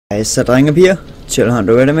Hej så drenge og piger, Chillhånd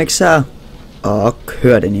og Redemix her, og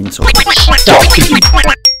hør den intro.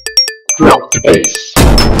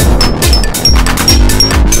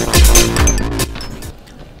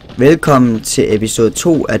 Velkommen til episode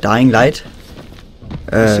 2 af Dying Light.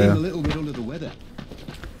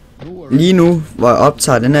 Lige nu, hvor jeg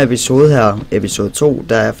optager den her episode her, episode 2,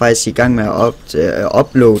 der er jeg faktisk i gang med at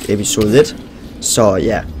uploade episode 1. Så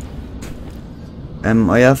ja.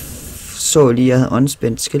 Og jeg så lige, at jeg havde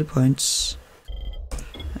unspent skill points.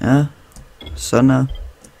 Ja, sådan her.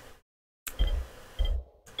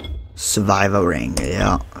 Survivor rank,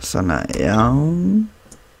 ja, sådan her, ja.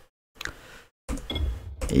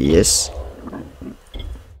 Yes.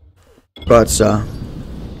 Godt så.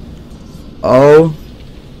 Og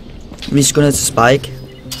vi skal ned til Spike.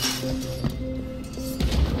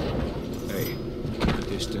 Hey,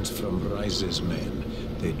 the distance from Rise's men,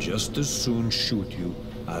 they just as soon shoot you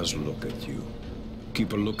as look at you.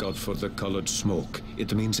 Keep a lookout for the colored smoke.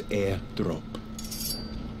 It means airdrop.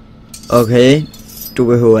 Okay, du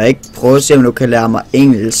behøver ikke prøve at se, om du kan lære mig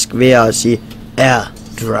engelsk ved at sige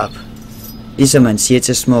airdrop. Ligesom man siger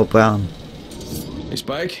til små børn. Hey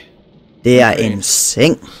Spike? Det er en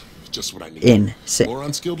seng. En seng.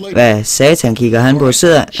 Hvad satan kigger han på?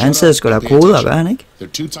 Han sidder sgu da koder, gør han ikke? There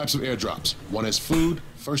are two types of airdrops. One is food,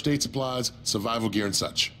 first aid supplies, survival gear and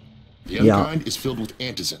such. The other kind is filled with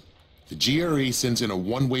antizin. The GRE sends in a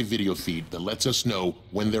one-way video feed that lets us know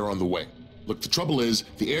when they're on the way. Look, the trouble is,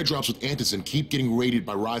 the airdrops with antizin keep getting raided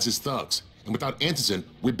by Rise's thugs. And without antizin,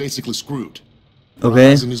 we're basically screwed. Okay.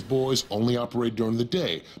 Rise and his boys only operate during the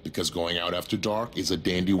day because going out after dark is a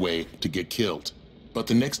dandy way to get killed. But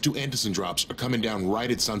the next two antizin drops are coming down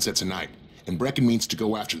right at sunset tonight, and Brecken means to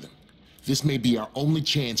go after them. This may be our only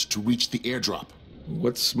chance to reach the airdrop.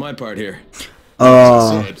 What's my part here?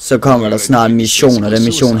 Så kommer der snart en mission, og den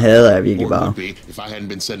mission hader jeg virkelig bare. If I hadn't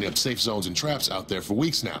been setting up safe zones and traps out there for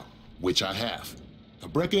weeks now, which I have. Now,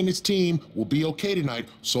 Brecken and his team will be okay tonight,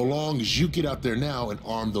 so long as you get out there now and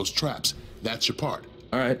arm those traps. That's your part.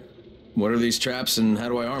 All right. What are these traps and how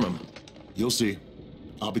do I arm them? You'll see.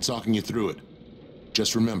 I'll be talking you through it.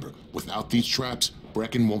 Just remember, without these traps,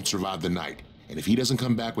 Brecken won't survive the night. And if he doesn't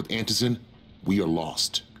come back with antizin, we are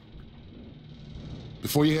lost.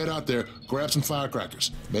 Before you head out there, grab some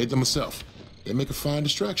firecrackers. Made them myself. They make a fine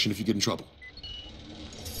distraction if you get in trouble.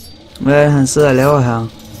 Hvad han sidder og laver her?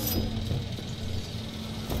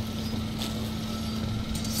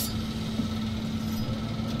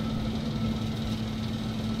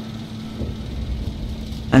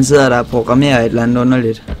 Han sidder der og programmerer et eller andet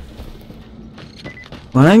underligt.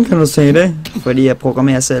 Hvordan kan du se det? Fordi jeg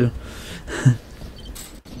programmerer selv.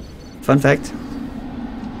 Fun fact.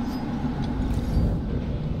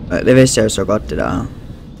 Det vidste jeg jo så godt, det der.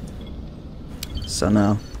 Sådan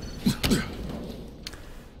her.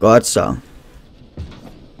 Godt så.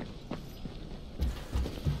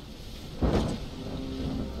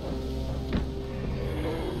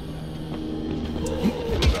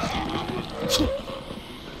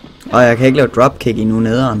 Og jeg kan ikke lave dropkick endnu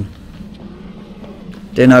nederen.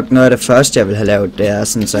 Det er nok noget af det første jeg vil have lavet, det er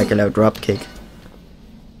sådan så jeg kan lave dropkick.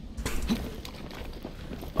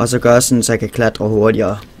 Og så gør sådan så jeg kan klatre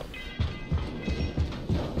hurtigere.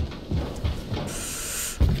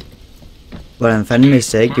 Hvordan fanden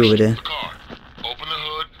vidste jeg ikke jo ved det?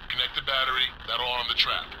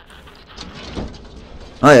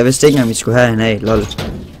 Nå, jeg vidste ikke engang vi skulle have hende af, lol. Jade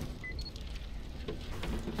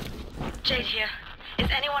here. Is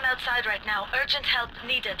anyone outside right now? Urgent help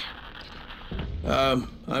needed.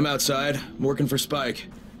 I'm outside. I'm working for Spike.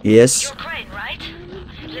 Yes. You're Crane, right?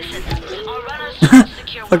 Listen, our runners should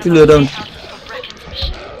secure one of the warehouses for Brecken's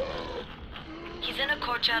mission. He's in a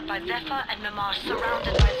courtyard by Zephyr and Mimar,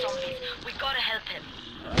 surrounded by zombies. We gotta help him.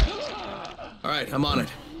 Alright, I'm on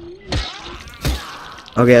it.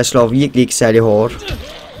 Okay, jeg slår virkelig ikke særlig hårdt.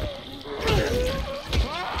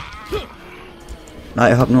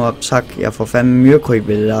 Nej, hop nu op, tak. Jeg får fandme myrekryb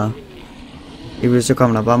ved det der. Lige så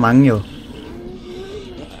kommer der bare mange jo.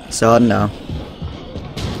 Sådan der.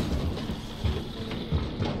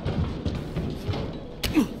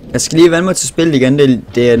 Jeg skal lige vende mig til spillet igen.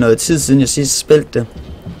 Det er noget tid siden jeg sidst spillede det.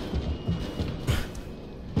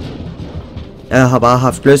 Jeg har bare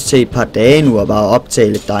haft lyst til et par dage nu at bare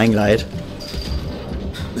optage lidt Dying Light.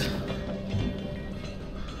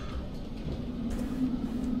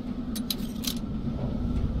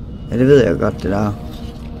 Ja, det ved jeg godt, det der.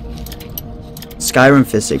 Skyrim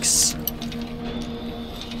Physics.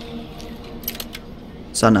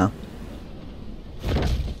 Sådan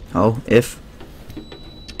her. F.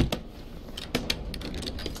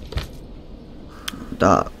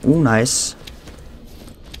 Der nice.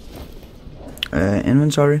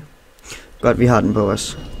 Inventory. Godt, vi har den på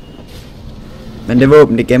os. Men det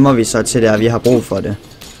våben, det gemmer vi så til der, vi har brug for det.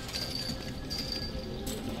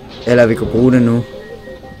 Eller vi kunne bruge det nu.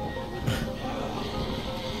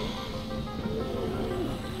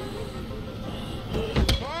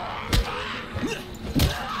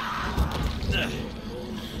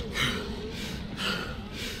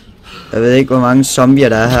 Jeg ved ikke, hvor mange zombier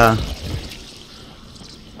der er her.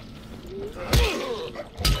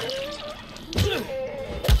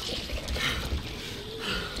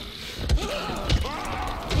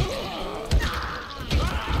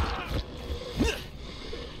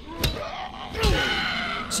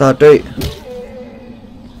 Så dø.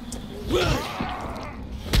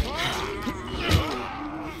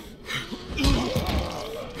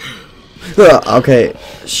 Okay.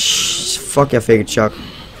 Fuck, jeg fik et chok.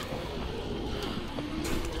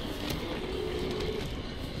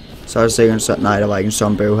 Så er det sikkert så... Nej, der var ikke en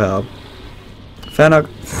zombie heroppe. Fair nok.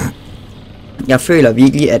 Jeg føler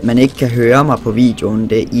virkelig, at man ikke kan høre mig på videoen.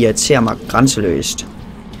 Det irriterer mig grænseløst.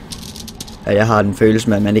 At jeg har den følelse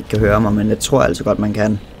med, at man ikke kan høre mig, men jeg tror altså godt, man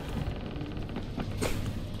kan.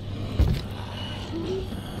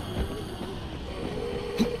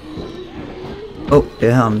 Det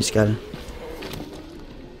er her, vi skal.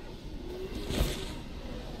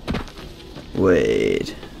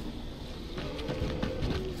 Wait.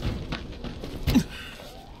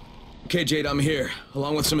 Okay, Jade, I'm here,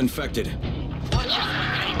 along with some infected.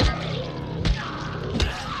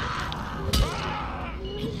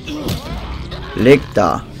 Læg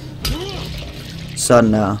der.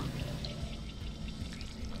 Sådan der.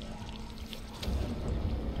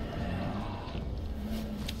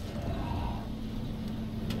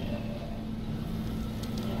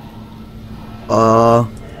 Og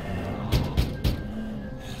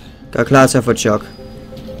gør klar til at få et chok.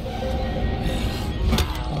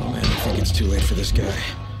 Oh man, I think it's too late for this guy.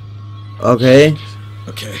 Okay.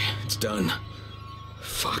 Okay, it's done.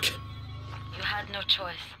 Fuck. You had no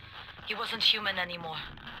choice. He wasn't human anymore.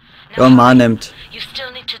 Det var meget nemt. You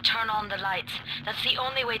still need to turn on the lights. That's the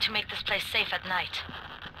only way to make this place safe at night.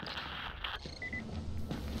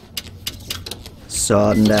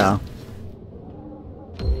 Sådan der.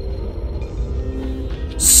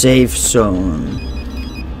 Safe zone.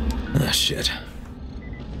 Ah, shit.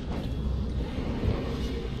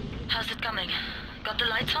 How's it coming? Got the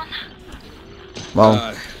lights on?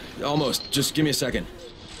 Wow. Almost. Just give me a second.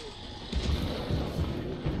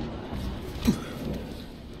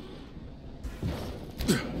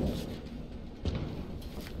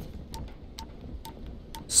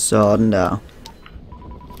 Sådan der.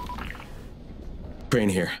 Crane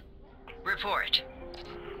here. Report.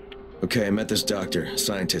 Okay, I met this doctor,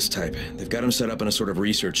 scientist type. They've got him set up in a sort of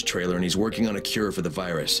research trailer, and he's working on a cure for the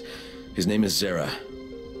virus. His name is Zara.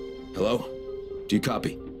 Hello? Do you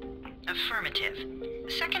copy? Affirmative.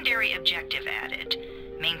 Secondary objective added.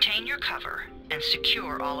 Maintain your cover and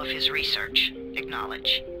secure all of his research.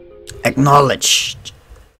 Acknowledge. Acknowledged.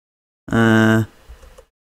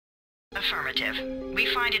 Affirmative. We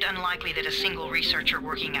find it unlikely that a single researcher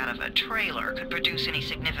working out of a trailer could produce any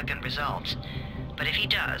significant results. But if he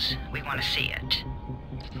does, we want to see it.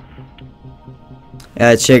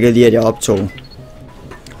 Jeg tjekkede lige, at jeg optog.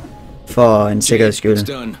 For en sikkerheds skyld.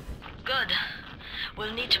 It's done. Good.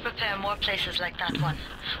 We'll need to prepare more places like that one.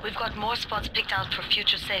 We've got more spots picked out for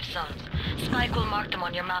future safe zones. Spike will mark them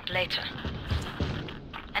on your map later.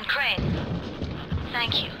 And Crane,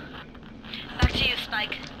 thank you. Back to you,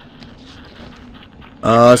 Spike.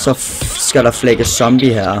 Og så skal der flække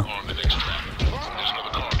zombie her.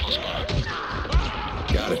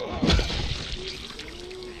 Got it.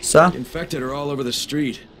 Så. Infected are all over the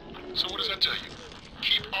street. So what does that tell you?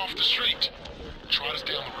 Keep off the street. Try to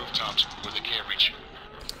stay on the rooftops where they can't reach you.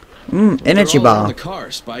 Energy They're all bar. in the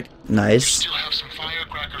car, Spike. Nice. Still have some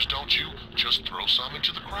firecrackers, don't you? Just throw some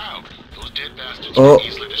into the crowd. Those dead bastards Åh, can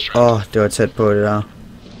easily distract them. det var tæt på det der.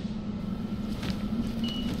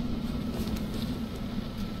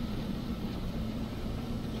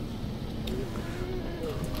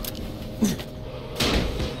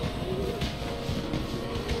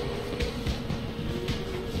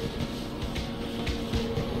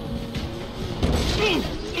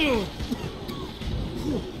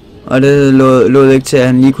 Og det lod ikke til, at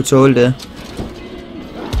han lige kunne tåle det.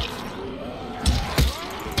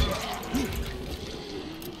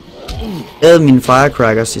 Æd mine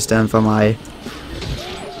firecrackers i stedet for mig.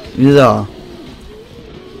 Videre.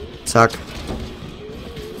 Tak.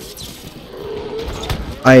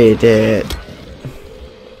 Ej, det...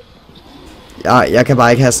 Ja, jeg kan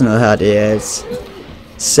bare ikke have sådan noget her. Det er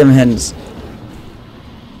simpelthen...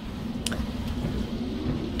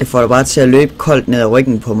 Det får da bare til at løbe koldt ned ad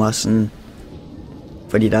ryggen på mig, sådan.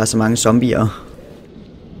 Fordi der er så mange zombier.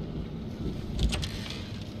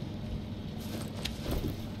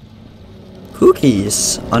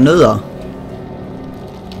 Cookies og nødder.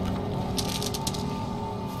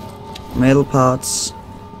 Metal parts.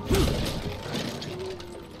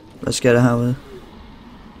 Hvad sker der herude?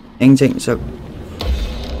 Ingenting, så...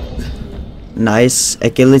 Nice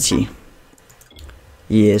agility.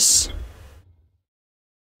 Yes.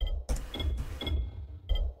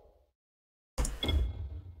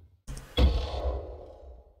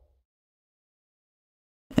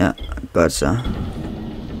 Ja, godt så.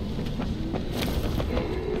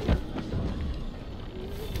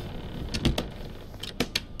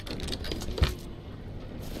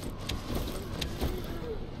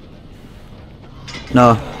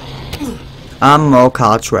 Nå. Armor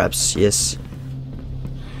car traps, yes.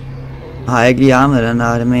 Har jeg ikke lige armet den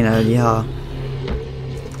her? Det mener jeg lige har.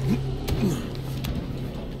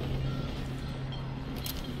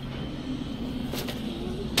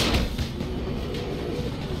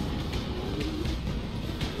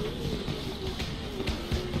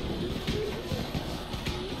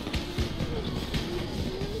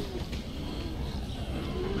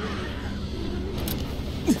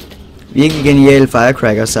 Virkelig geniale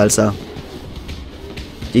firecrackers, altså.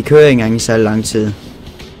 De kører ikke engang i så lang tid.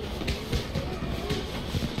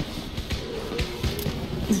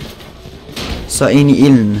 Så ind i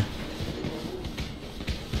ilden.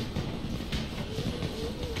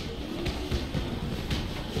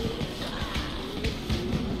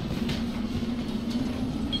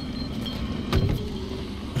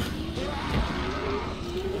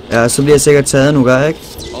 Ja, så bliver jeg sikkert taget nu, gør jeg ikke?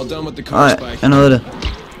 Nej, jeg nåede det.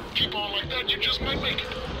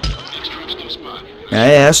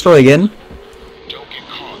 Ja, jeg slår igen. Like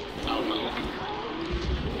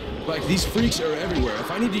these freaks are everywhere.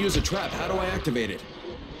 If I need to use a trap, how do I activate it?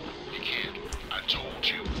 You can't. I told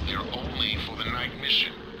you, they're only for the night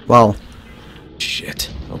mission. Wow.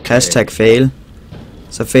 Shit. Okay. Hashtag fail.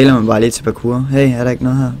 Så failer man bare lige til parkour. Hey, er der ikke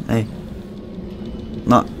noget her? Nej.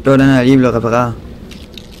 Nå, det var den her lige blevet repareret.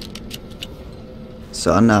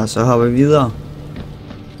 Sådan der, så hopper vi videre.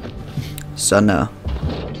 Sådan der.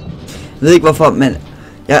 Jeg ved ikke hvorfor, men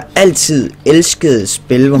jeg har altid elsket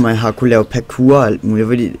spil, hvor man har kunne lave parkour og alt muligt,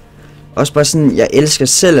 fordi også bare sådan, jeg elsker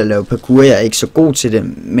selv at lave parkour, jeg er ikke så god til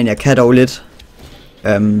det, men jeg kan dog lidt.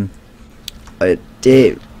 Og det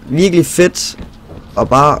er virkelig fedt at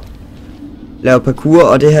bare lave parkour,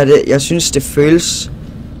 og det her, jeg synes det føles,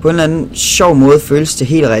 på en eller anden sjov måde føles det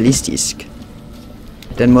helt realistisk.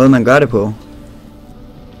 Den måde man gør det på.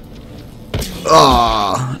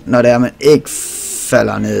 Når det er, man ikke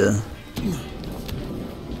falder ned.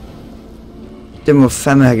 Det må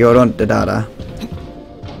fandme have gjort ondt, det der.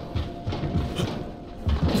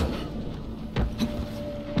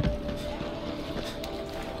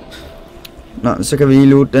 Nå, så kan vi lige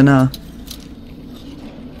loot den her.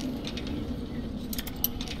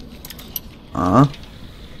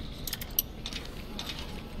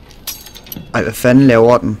 Ej, hvad fanden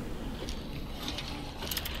laver den?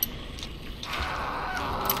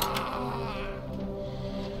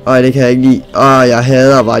 Øj, det kan jeg ikke lide. Jeg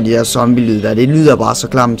hader bare de der zombie-lyd der. Det lyder bare så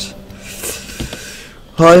klamt.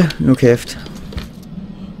 Hold nu kæft.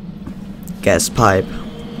 Gaspipe.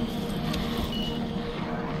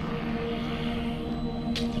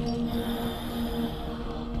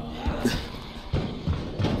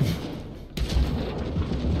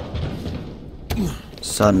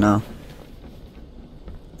 Sådan der.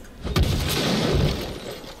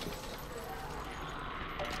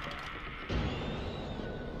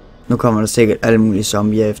 Nu kommer der sikkert alle mulige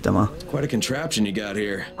zombier efter mig. Quite a contraption you got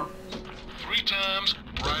here. 3 times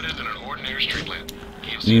brighter than an ordinary street lamp.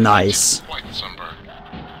 Gives the Nice. quite the sunburn.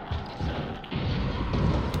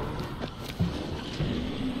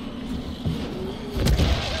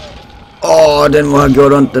 Den må have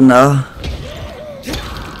gjort ondt, den der.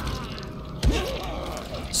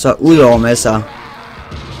 Så ud over med sig.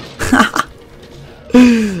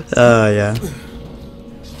 Ja.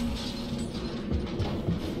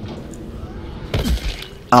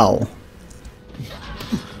 Au.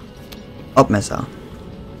 Op med sig.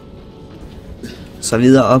 Så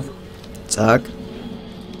videre op. Tak.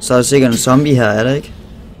 Så er der sikkert en zombie her, er der ikke?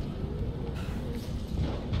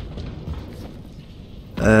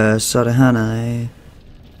 Så er det hernede af.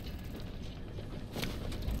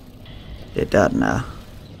 Det er der, den er.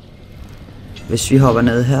 Hvis vi hopper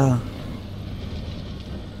ned her.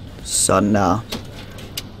 Sådan der.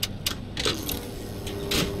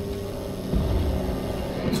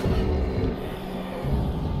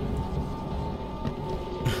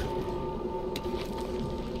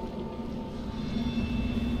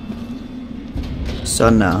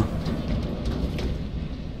 Sådan der.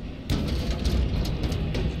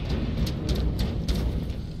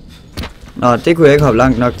 Nå, det kunne jeg ikke hoppe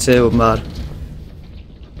langt nok til, åbenbart.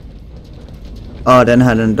 Åh, den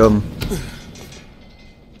her, den er dum.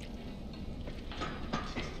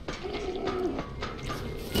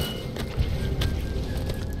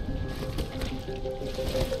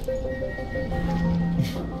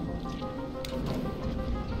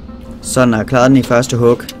 Sådan er klaret den i første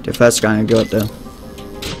hug. Det er første gang, jeg har gjort det.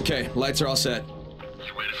 Okay, lights are all set. You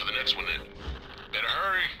ready for the next one then? Better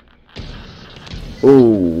hurry.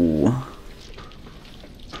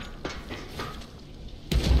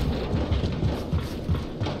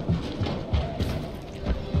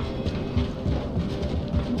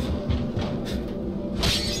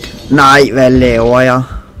 Nej, hvad laver jeg?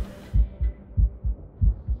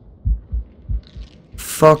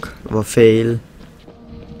 Fuck, hvor fail.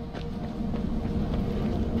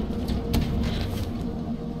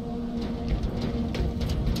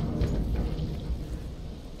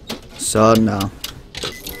 Sådan der.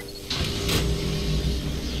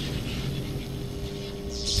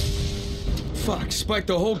 Fuck, Spike,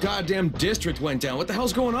 the whole goddamn district went down. What the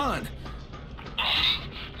hell's going on?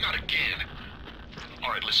 Not again.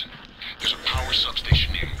 Alright, listen. There's a power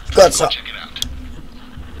substation near you. Godt så. Check it out.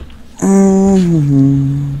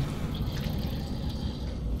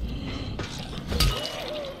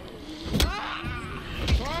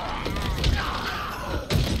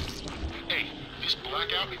 Hey, this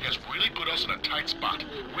blackout has really put us in a tight spot.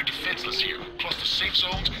 We're defenseless here. Plus the safe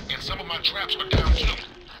zones and some of my traps are down too.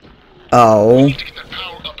 We need to get that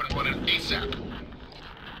power up and running ASAP.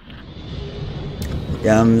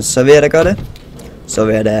 Jamen, så vil jeg da gøre det. Så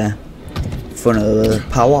vil jeg da få noget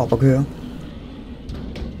power op at køre.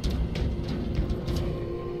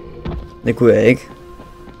 Det kunne jeg ikke.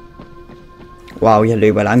 Wow, jeg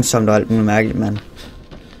løber langsomt og alt muligt mærkeligt, mand.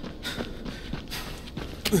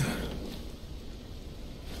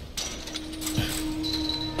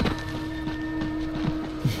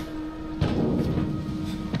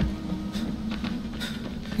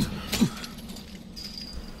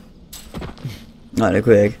 Nej, det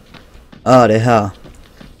kunne jeg ikke. Det her.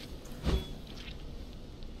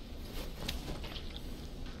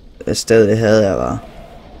 Det sted, det havde jeg bare.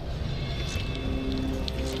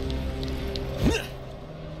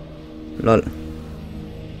 Lol.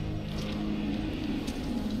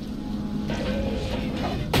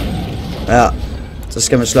 Ja, så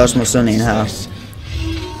skal man slås mod sådan en her.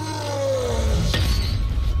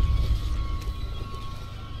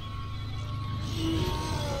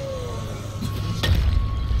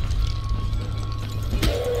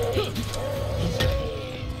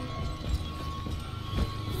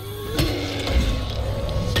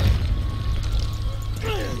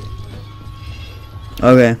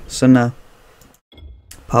 Okay, sådan der.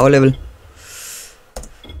 Power level.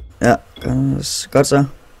 Ja, godt så.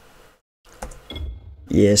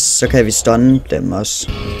 Yes, så kan vi stunne dem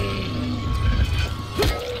også.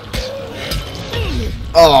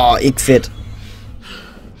 Ikke fedt.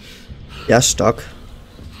 Jeg er stok.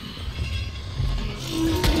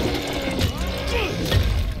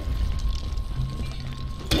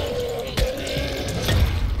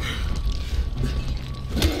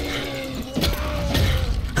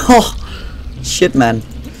 Shit, man.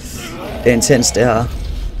 Det er intens, det her.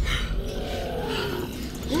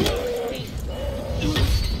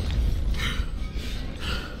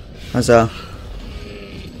 Og så.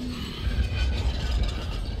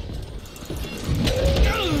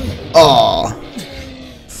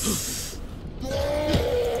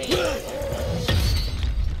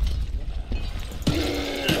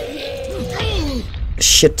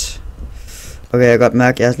 Shit. Okay, jeg kan godt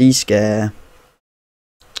mærke, at jeg lige skal...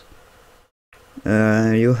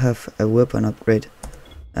 You have a weapon upgrade.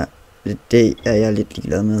 Ja, det er jeg lidt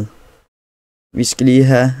ligeglad med. Vi skal lige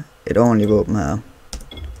have et ordentligt våben her.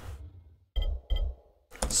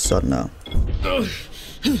 Sådan der.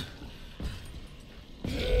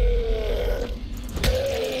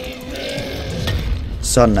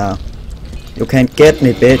 Sådan der. You can't get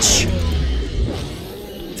me, bitch.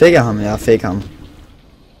 Fik jeg ham? Jeg fik ham.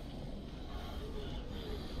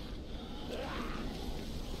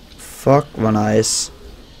 Fuck, hvor nice.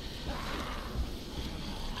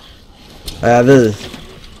 Og jeg ved...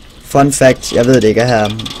 Fun fact, jeg ved det ikke er her,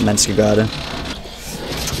 man skal gøre det.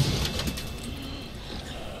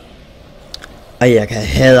 Og jeg kan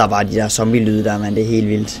hader bare de der zombie-lyde der, man. Det er helt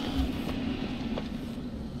vildt.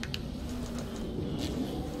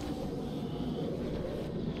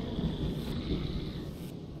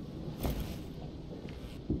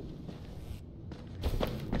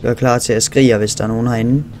 Jeg er klar til at skrige, hvis der er nogen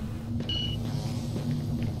herinde.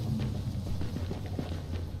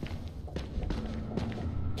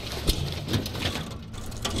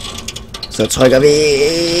 Så trykker vi.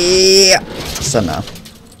 Sådan her.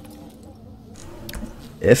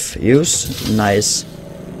 F, use, nice.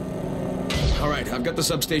 Alright, I've got the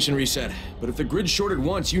substation reset. But if the grid's shorted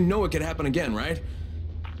once, you know it could happen again, right?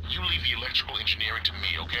 You leave the electrical engineering to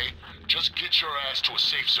me, okay? Just get your ass to a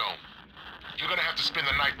safe zone. You're gonna have to spend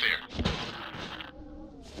the night there.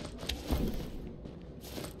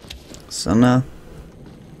 Sådan her.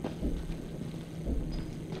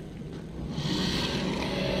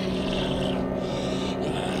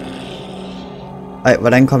 Ej,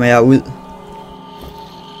 hvordan kommer jeg ud?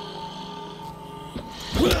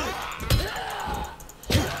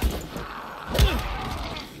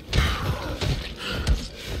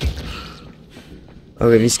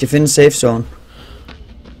 Okay, vi skal finde safe zone.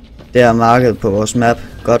 Det er markedet på vores map.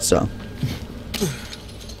 Godt så.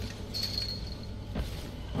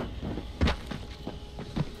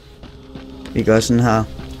 Vi gør sådan her.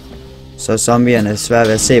 Så zombierne er svært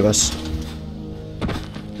ved at se os.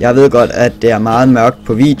 Jeg ved godt, at det er meget mørkt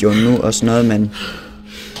på videoen nu og sådan noget, men...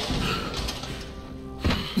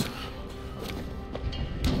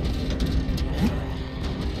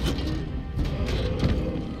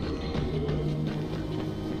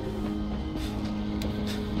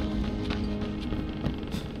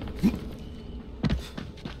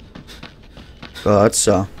 Godt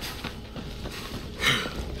så.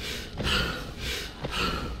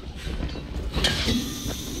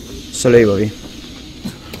 Så løber vi.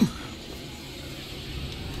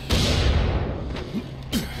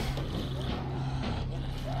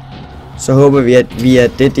 Så håber vi,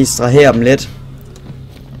 at det distraherer dem lidt.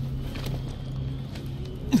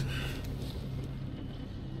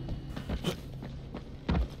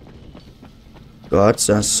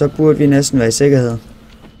 Godt, så burde vi næsten være i sikkerhed.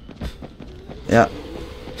 Ja.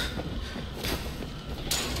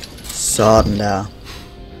 Sådan der.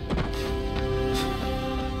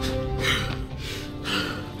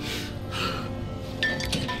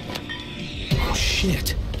 Oh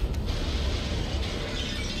shit.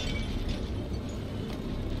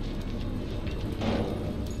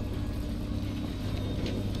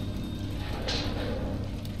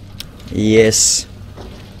 Yes.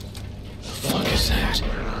 What the fuck is that?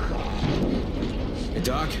 Hey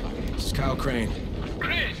Doc, this is Kyle Crane.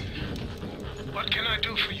 Crane, what can I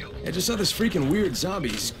do for you? I just saw this freaking weird zombie.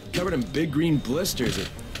 He's covered in big green blisters. It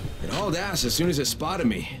hauled ass as soon as it spotted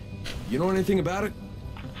me. You know anything about it?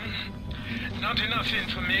 Not enough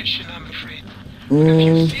information, I'm afraid. If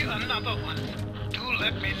you see another one, do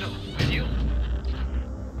let me know, will you?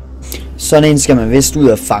 Sådan en skal man vist ud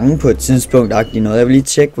og fange på et tidspunkt-agtigt noget. Jeg vil lige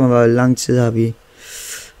tjekke, hvor lang tid har vi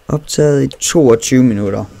optaget. I 22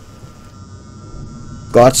 minutter.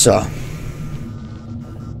 Godt så.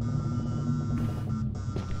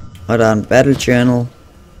 Og der er en battle channel.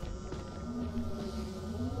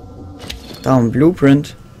 Der er en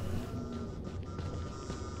blueprint.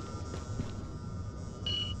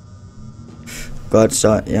 Godt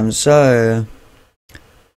så. Jamen så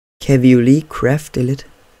kan vi jo lige crafte lidt.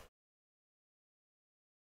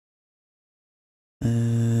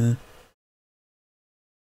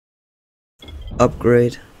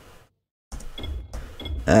 Upgrade.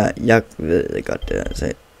 Jeg ved godt det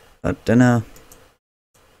altså. Og den her.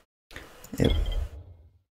 Yep.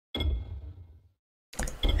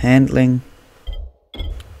 Handling.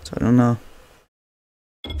 Sådan her.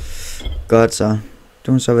 Godt så.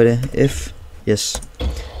 Du må så være det. F. Yes.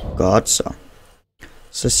 Godt så.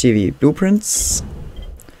 Så siger vi blueprints.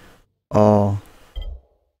 Og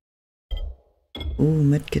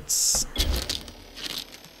medkits.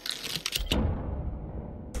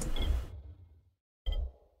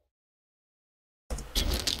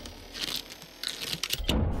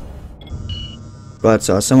 Godt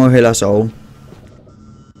så må vi hellere sove.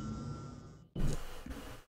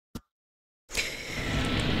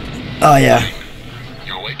 Ja.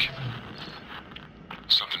 You awake?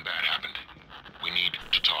 Something bad happened. We need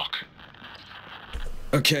to talk.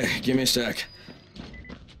 Okay, give me a sec.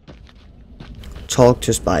 Talk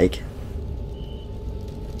to Spike.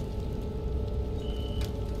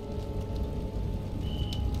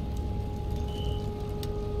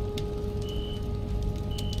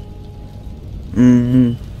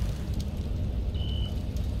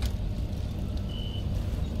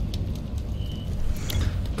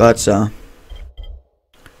 Godt så.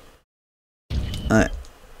 Nej,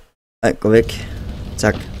 gå væk.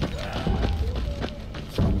 Tak.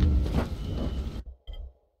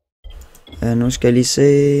 Nu skal jeg lige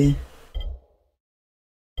se.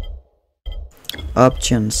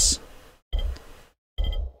 Options.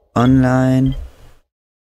 Online.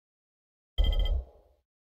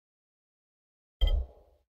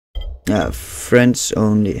 Ja, friends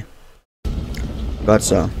only. Godt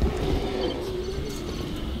så.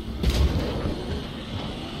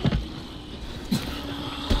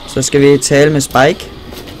 Så skal vi tale med Spike.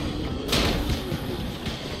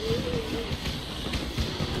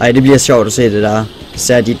 Ej, det bliver sjovt at se det der.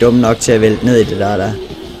 Så er de dumme nok til at vælte ned i det der.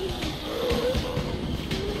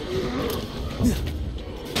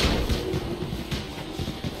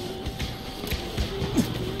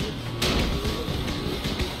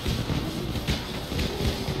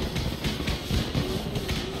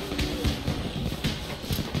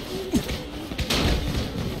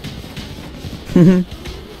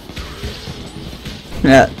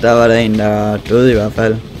 Ja, der var der en, der døde i hvert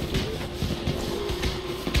fald.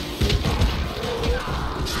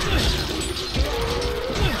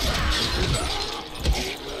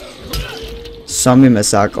 Zombie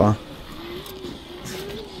massakre.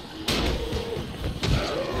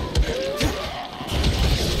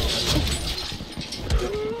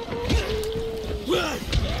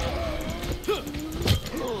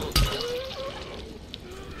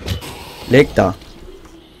 Læg dig.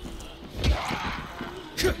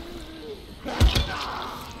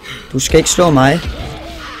 Du skal ikke slå mig.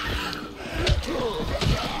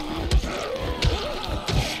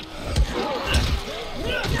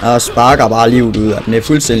 Og sparker bare livet ud af den. Det er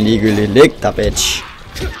fuldstændig ligegyldigt. Læg dig, bitch.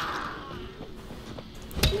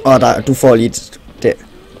 Og der, du får lige det.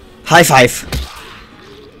 High five.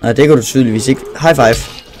 Nej, det kan du tydeligvis ikke. High five.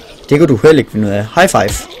 Det kan du heller ikke finde ud af. High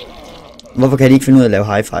five. Hvorfor kan de ikke finde ud af at lave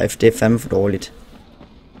high five? Det er fandme for dårligt.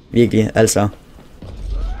 Virkelig, altså.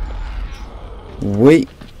 Ui.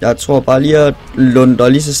 Jeg tror bare lige at lunder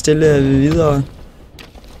lige så stille videre.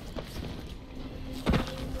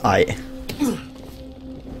 Ej.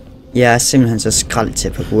 Jeg er simpelthen så skrald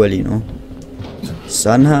til parkour lige nu.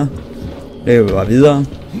 Sådan her. Løber vi bare videre.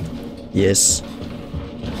 Yes.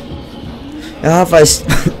 Jeg har faktisk...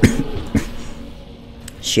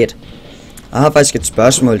 Shit. Jeg har faktisk et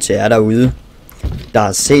spørgsmål til jer derude, der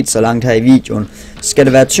har set så langt her i videoen. Skal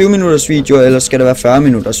det være 20 minutters video, eller skal det være 40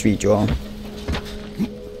 minutters videoer?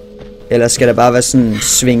 Eller skal det bare være sådan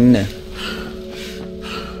svingende?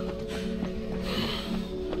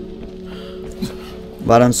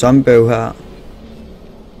 Var der en zombiebøv her?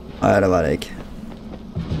 Nej, der var det ikke.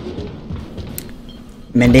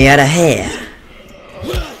 Men det er der her.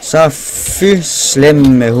 Så fy slem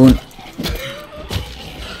med hund.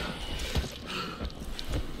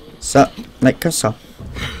 Så, nej, kom så.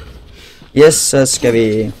 Yes, så skal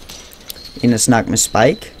vi ind og snakke med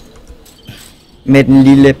Spike. Med den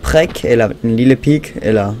lille prik, eller den lille pik,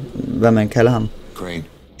 eller hvad man kalder ham. Crane.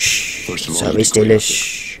 Shh, så er vi stille.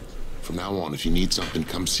 From now on, if you need something,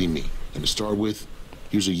 come see me. And to start with,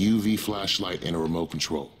 use a UV flashlight and a remote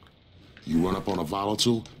control. You run up on a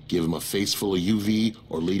volatile, give him a face full of UV,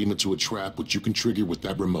 or lead him into a trap which you can trigger with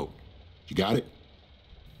that remote. You got it?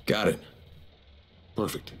 Got it.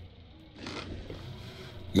 Perfect.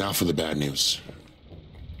 Now for the bad news.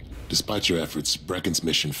 Despite your efforts, Brecken's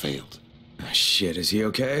mission failed. Shit, is he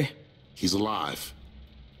okay? He's alive.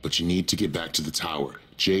 But you need to get back to the tower.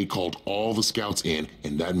 Jay called all the scouts in,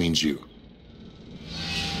 and that means you.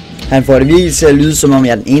 Han får det virkelig til at lyde, som om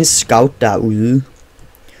jeg er den eneste scout derude.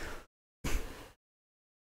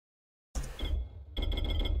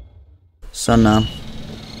 Sådan der.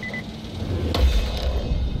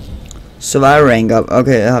 Survivor rank up.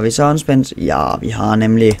 Okay, har vi så unspændt? Ja, vi har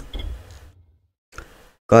nemlig.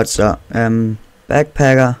 Godt så.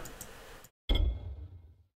 Backpacker.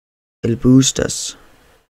 Eller boosters.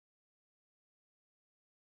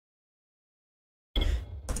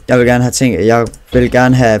 Jeg vil gerne have ting. Jeg vil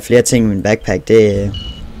gerne have flere ting i min backpack. Det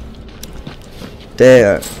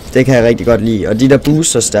kan jeg rigtig godt lide. Og de der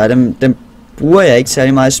boosters der, dem bruger jeg ikke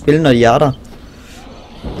særlig meget i spil, når de er der.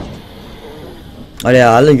 Og det har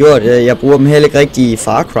jeg aldrig gjort. Jeg bruger dem heller ikke rigtig i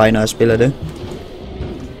Far Cry, når jeg spiller det.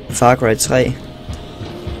 Far Cry 3.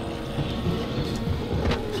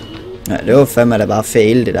 Ja, det var fandme da bare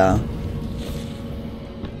fail, det der.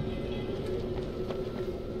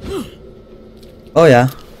 Åh ja.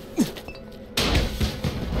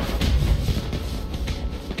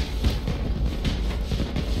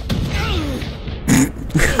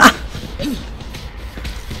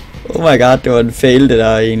 Oh my god, det var en fail, det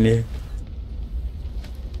der egentlig.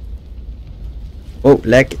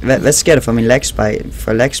 Lag. Hvad sker der for min lag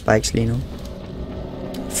spikes lige nu?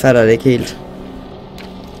 Fatter det ikke helt.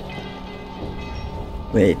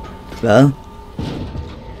 Wait, hvad?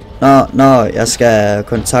 Nå, jeg skal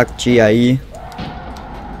kontakte GRE.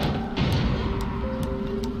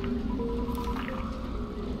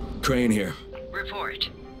 Crane here.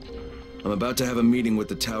 Report. I'm about to have a meeting with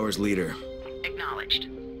the tower's leader. Acknowledged.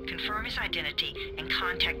 Confirm his identity and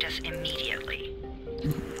contact us immediately.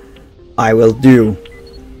 I will do.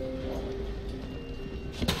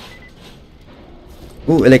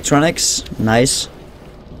 Electronics. Nice.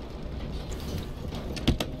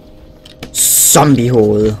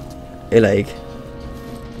 Zombiehoved. Eller ikke.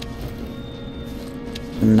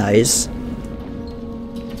 Nice.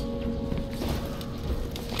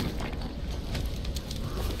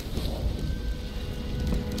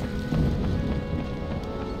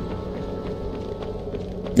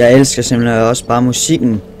 Jeg elsker simpelthen også bare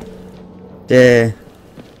musikken. Det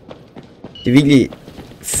er virkelig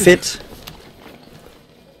fedt.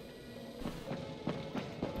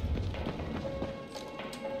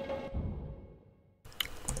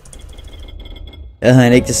 Jeg havde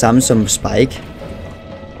han ikke det samme som Spike.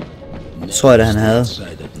 Tror jeg da han havde.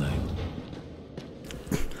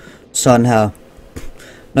 Sådan her.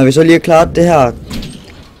 Når vi så lige har klaret det her,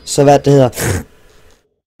 så hvad det hedder,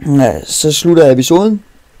 ja, så slutter episoden.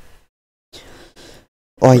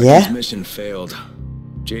 Og ja,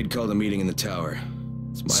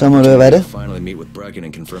 så må det være det.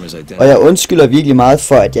 Og jeg undskylder virkelig meget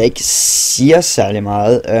for, at jeg ikke siger særlig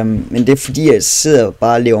meget. Men det er fordi, jeg sidder og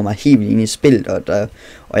bare lever mig helt ind i spillet.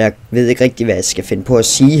 Og jeg ved ikke rigtig, hvad jeg skal finde på at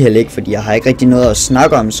sige heller ikke. Fordi jeg har ikke rigtig noget at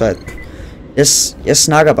snakke om. Så jeg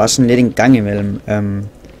snakker bare sådan lidt en gang imellem.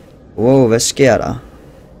 Wow, hvad sker der?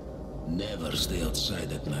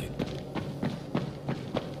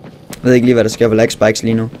 Jeg ved ikke lige, hvad der sker for like spikes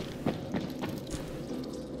lige nu.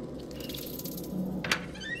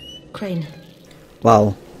 Crane.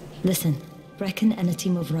 Wow. Listen, Brecken and a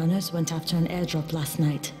team of runners went after an airdrop last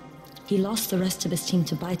night. He lost the rest of his team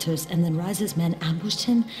to biters, and then Rise's men ambushed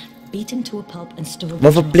him, beat him to a pulp, and stole.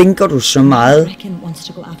 Hvorfor blinker du så meget? Brecken wants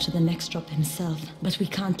to go after the next drop himself, but we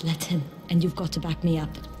can't let him, and you've got to back me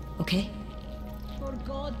up, okay? For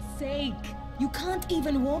God's sake, you can't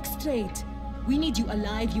even walk straight. We need you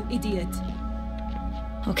alive, you idiot.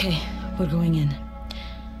 Okay, we're going in.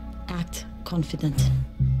 Act confident.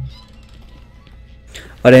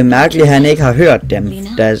 Og det er mærkeligt, at han ikke har hørt dem,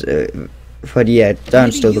 fordi at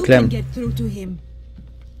døren stod på klem.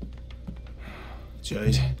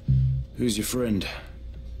 Jade, who's your friend?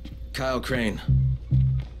 Kyle Crane.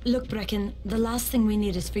 Look, Brecken, the last thing we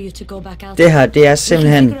need is for you to go back out. Det her, det er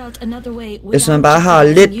simpelthen, hvis man bare har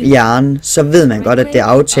lidt hjerne, så ved man godt, at det er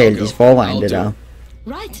aftalt i forvejen, det der.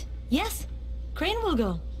 Right, yes. Crane will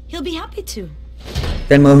go. He'll be happy to.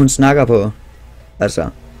 Den måde, hun snakker på. Altså.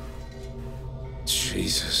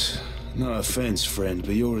 Jesus. No offense, friend,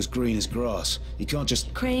 but you're as green as grass. You can't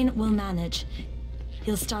just... Crane will manage.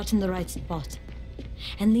 He'll start in the right spot.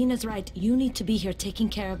 And Lena's right, you need to be here taking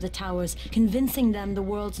care of the towers, convincing them the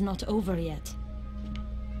world's not over yet.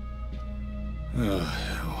 Oh,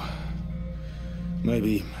 hell.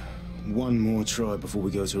 Maybe one more try before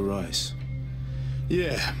we go to Rice.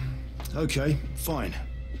 Yeah, okay, fine.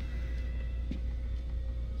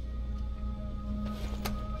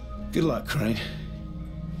 Good luck, Crane.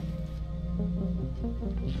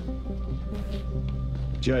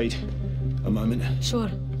 Jade, a moment. Sure.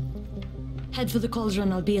 Head for the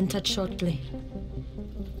cauldron, I'll be in touch shortly.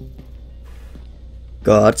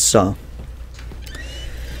 Godt så.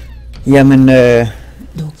 Jamen,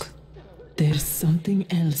 Look, there's something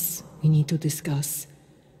else we need to discuss.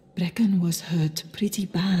 Brecken was hurt pretty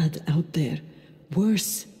bad out there.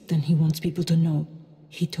 Worse than he wants people to know.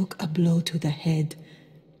 He took a blow to the head.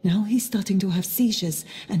 Now he's starting to have seizures,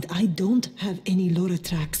 and I don't have any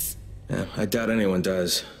Loratrax. Yeah, I doubt anyone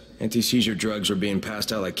does. Anti-seizure drugs were being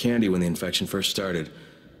passed out like candy when the infection first started.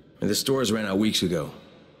 And the stores ran out weeks ago.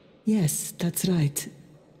 Yes, that's right.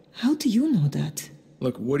 How do you know that?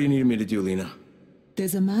 Look, what do you need me to do, Lena?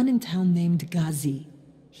 There's a man in town named Ghazi.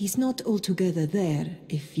 He's not altogether there,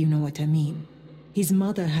 if you know what I mean. His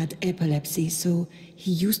mother had epilepsy, so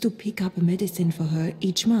he used to pick up medicine for her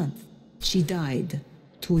each month. She died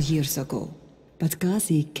 2 years ago. But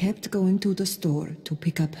Ghazi kept going to the store to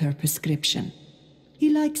pick up her prescription. He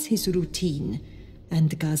likes his routine,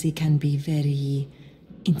 and Ghazi can be very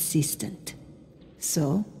insistent.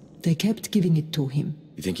 So, they kept giving it to him.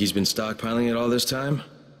 You think he's been stockpiling it all this time?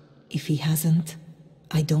 If he hasn't,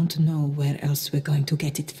 I don't know where else we're going to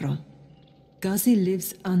get it from. Ghazi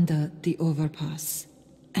lives under the overpass.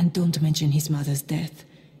 And don't mention his mother's death.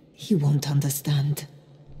 He won't understand.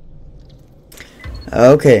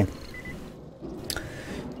 Okay.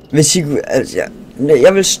 Hvis I, altså,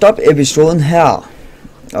 jeg vil stoppe episoden her.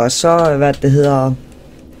 Og så, hvad det hedder...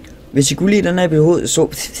 Hvis I kunne lide den her episode, så...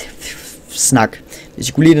 Snak. Hvis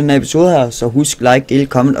I kunne lide den her episode her, så husk like, del,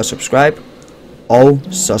 comment og subscribe. Og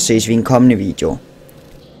så ses vi i en kommende video.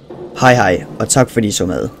 Hej hej, og tak fordi I så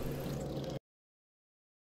med.